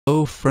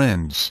Hello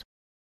friends.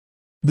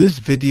 This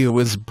video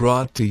is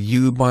brought to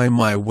you by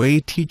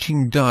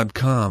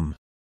mywayteaching.com.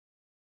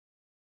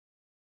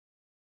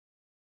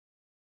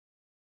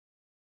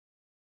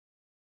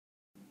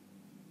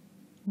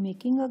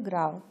 Making a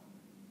graph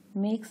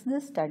makes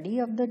the study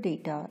of the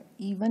data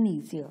even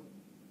easier,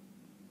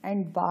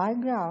 and bar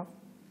graph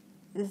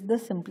is the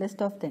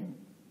simplest of them.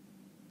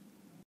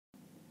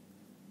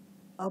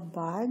 A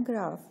bar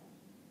graph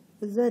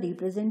is a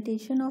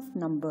representation of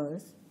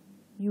numbers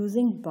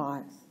using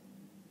bars,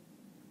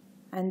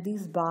 and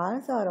these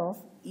bars are of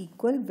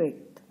equal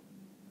width,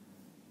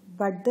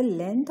 but the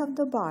length of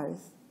the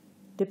bars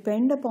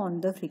depend upon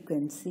the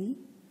frequency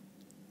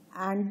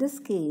and the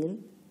scale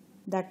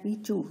that we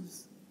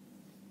choose.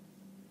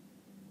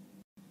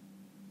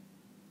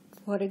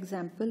 For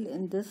example,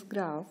 in this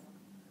graph,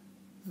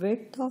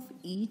 width of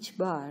each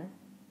bar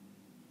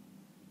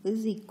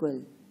is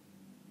equal,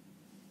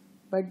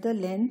 but the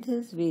length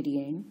is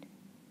variant,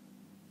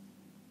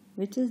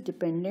 which is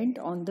dependent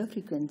on the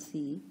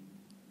frequency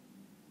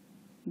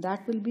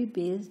that will be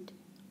based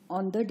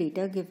on the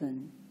data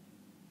given,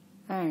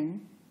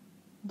 and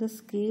the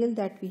scale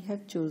that we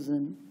have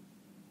chosen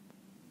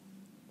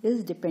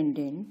is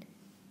dependent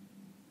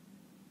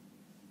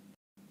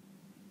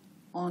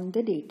on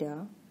the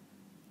data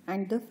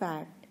and the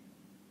fact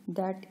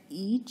that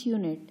each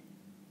unit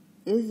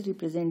is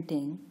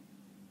representing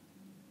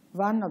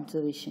one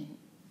observation.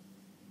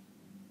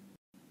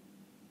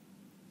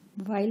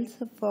 While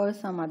for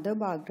some other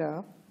bar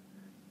graph,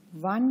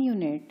 one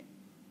unit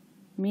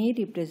may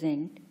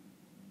represent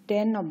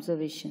 10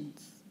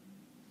 observations.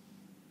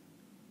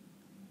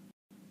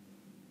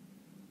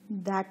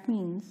 That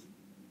means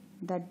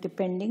that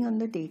depending on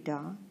the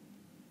data,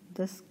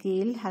 the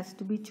scale has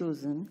to be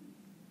chosen,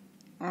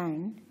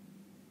 and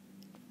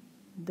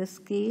the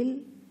scale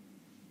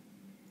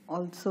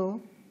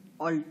also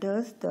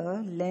alters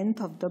the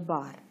length of the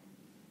bar.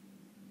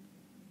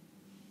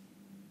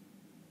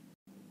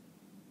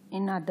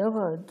 In other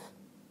words,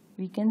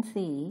 we can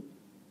say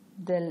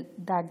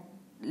that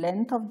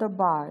length of the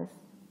bars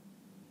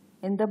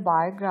in the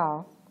bar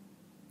graph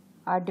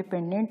are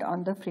dependent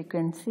on the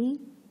frequency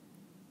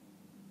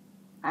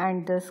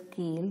and the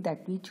scale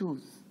that we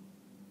choose.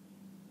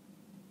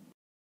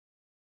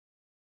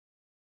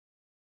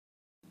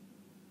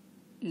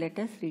 Let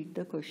us read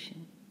the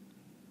question.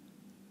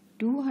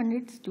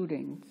 200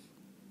 students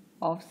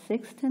of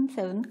 6th and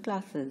 7th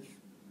classes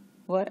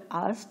were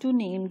asked to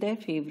name their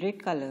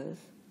favorite colors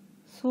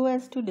so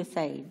as to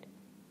decide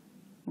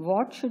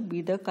what should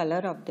be the color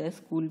of their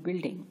school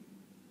building.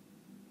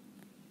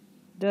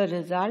 The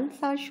results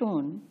are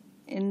shown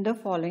in the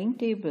following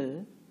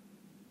table.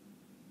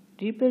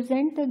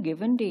 Represent the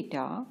given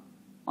data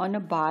on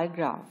a bar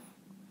graph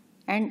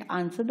and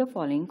answer the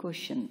following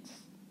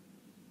questions.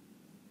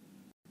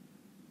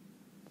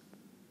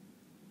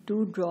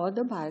 To draw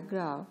the bar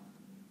graph,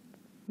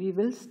 we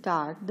will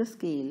start the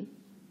scale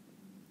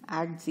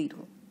at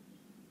 0.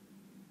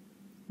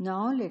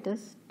 Now let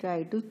us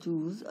try to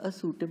choose a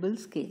suitable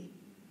scale.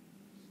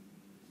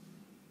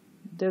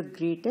 The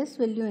greatest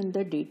value in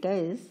the data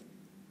is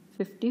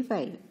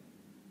 55.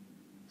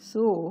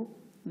 So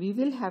we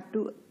will have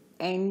to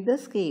end the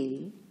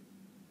scale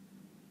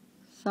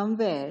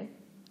somewhere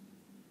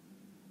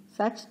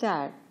such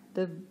that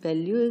the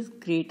value is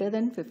greater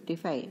than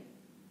 55.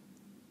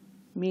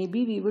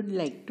 Maybe we would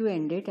like to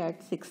end it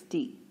at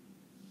 60.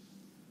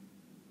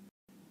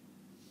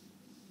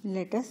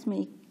 Let us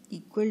make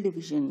equal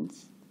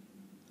divisions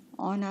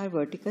on our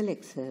vertical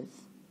axis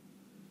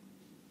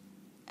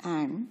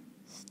and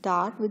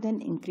start with an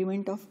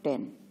increment of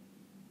 10.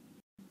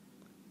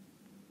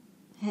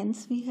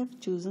 Hence we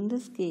have chosen the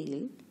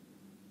scale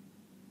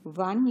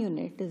 1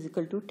 unit is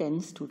equal to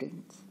 10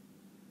 students,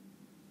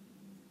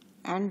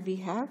 and we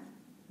have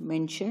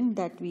mentioned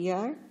that we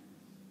are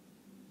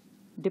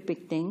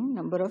depicting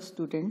number of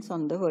students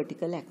on the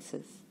vertical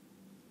axis.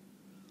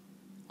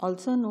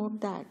 Also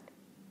note that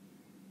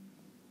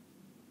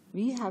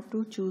we have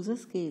to choose a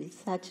scale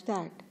such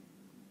that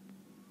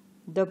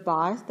the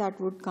bars that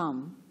would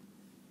come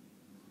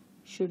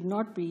should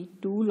not be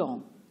too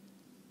long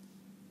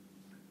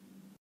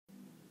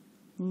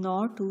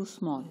nor too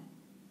small.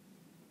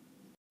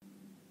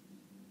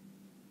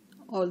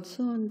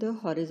 Also on the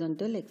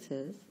horizontal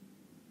axis,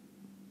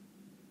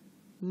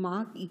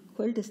 mark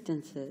equal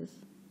distances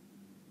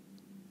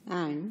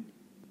and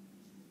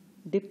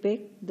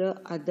depict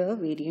the other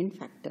variant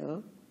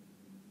factor,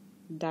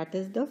 that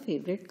is the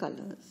favorite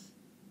colors.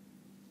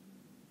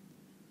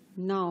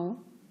 Now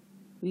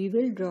we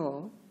will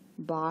draw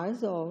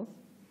bars of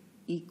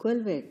equal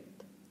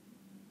width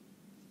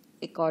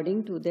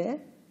according to their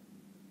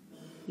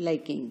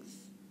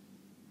likings.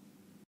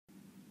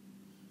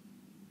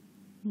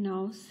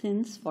 Now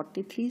since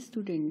 43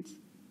 students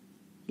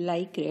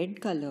like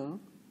red color,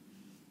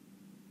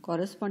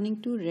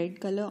 corresponding to red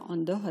color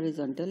on the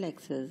horizontal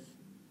axis,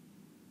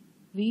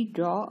 we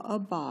draw a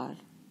bar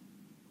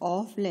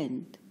of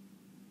length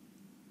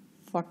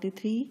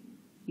 43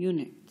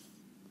 units.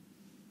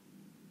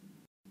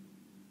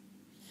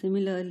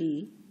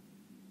 Similarly,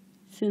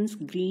 Since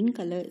green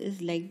color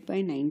is liked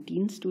by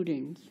 19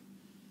 students,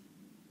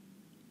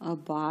 a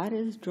bar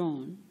is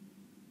drawn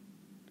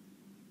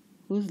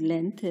whose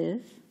length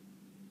is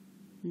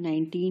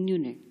 19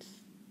 units.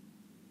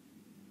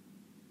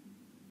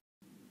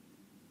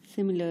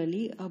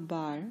 Similarly, a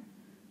bar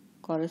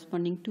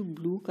corresponding to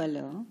blue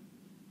color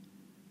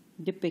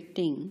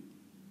depicting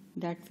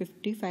that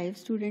 55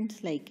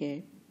 students like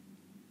it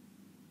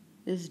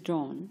is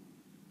drawn,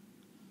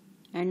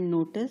 and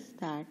notice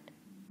that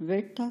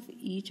width of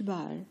each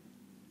bar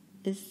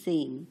is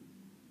same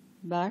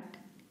but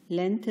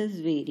length is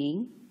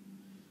varying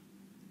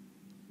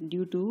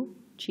due to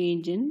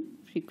change in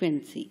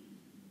frequency.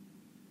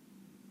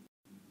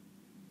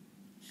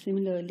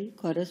 Similarly,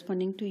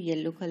 corresponding to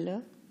yellow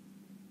color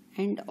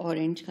and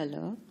orange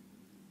color,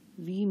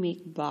 we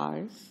make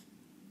bars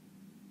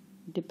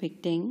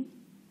depicting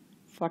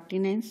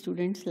 49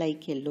 students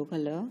like yellow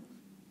color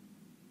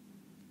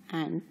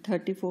and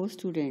 34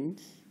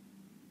 students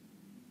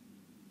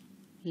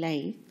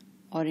like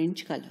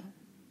orange color.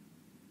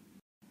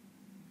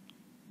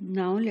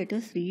 Now let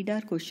us read our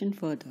question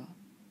further.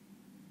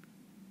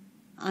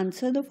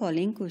 Answer the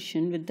following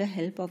question with the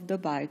help of the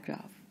bar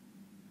graph.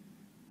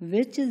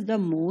 Which is the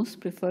most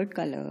preferred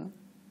color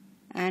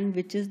and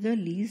which is the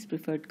least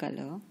preferred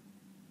color?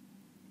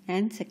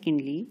 And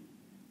secondly,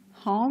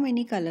 how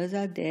many colors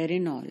are there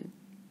in all?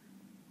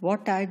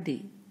 What are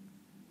they?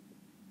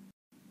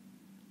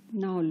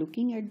 Now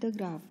looking at the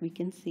graph, we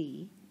can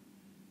see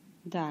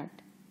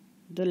that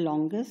the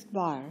longest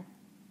bar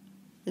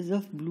is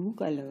of blue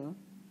color.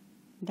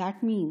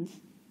 That means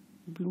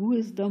blue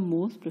is the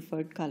most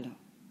preferred color.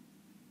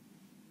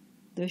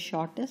 The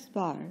shortest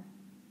bar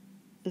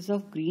is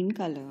of green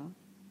color,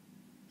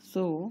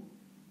 so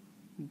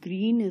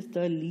green is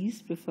the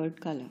least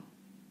preferred color.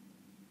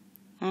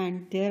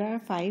 And there are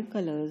 5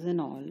 colors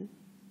in all,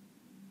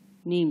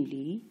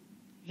 namely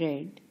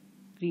red,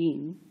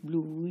 green,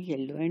 blue,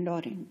 yellow and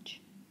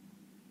orange.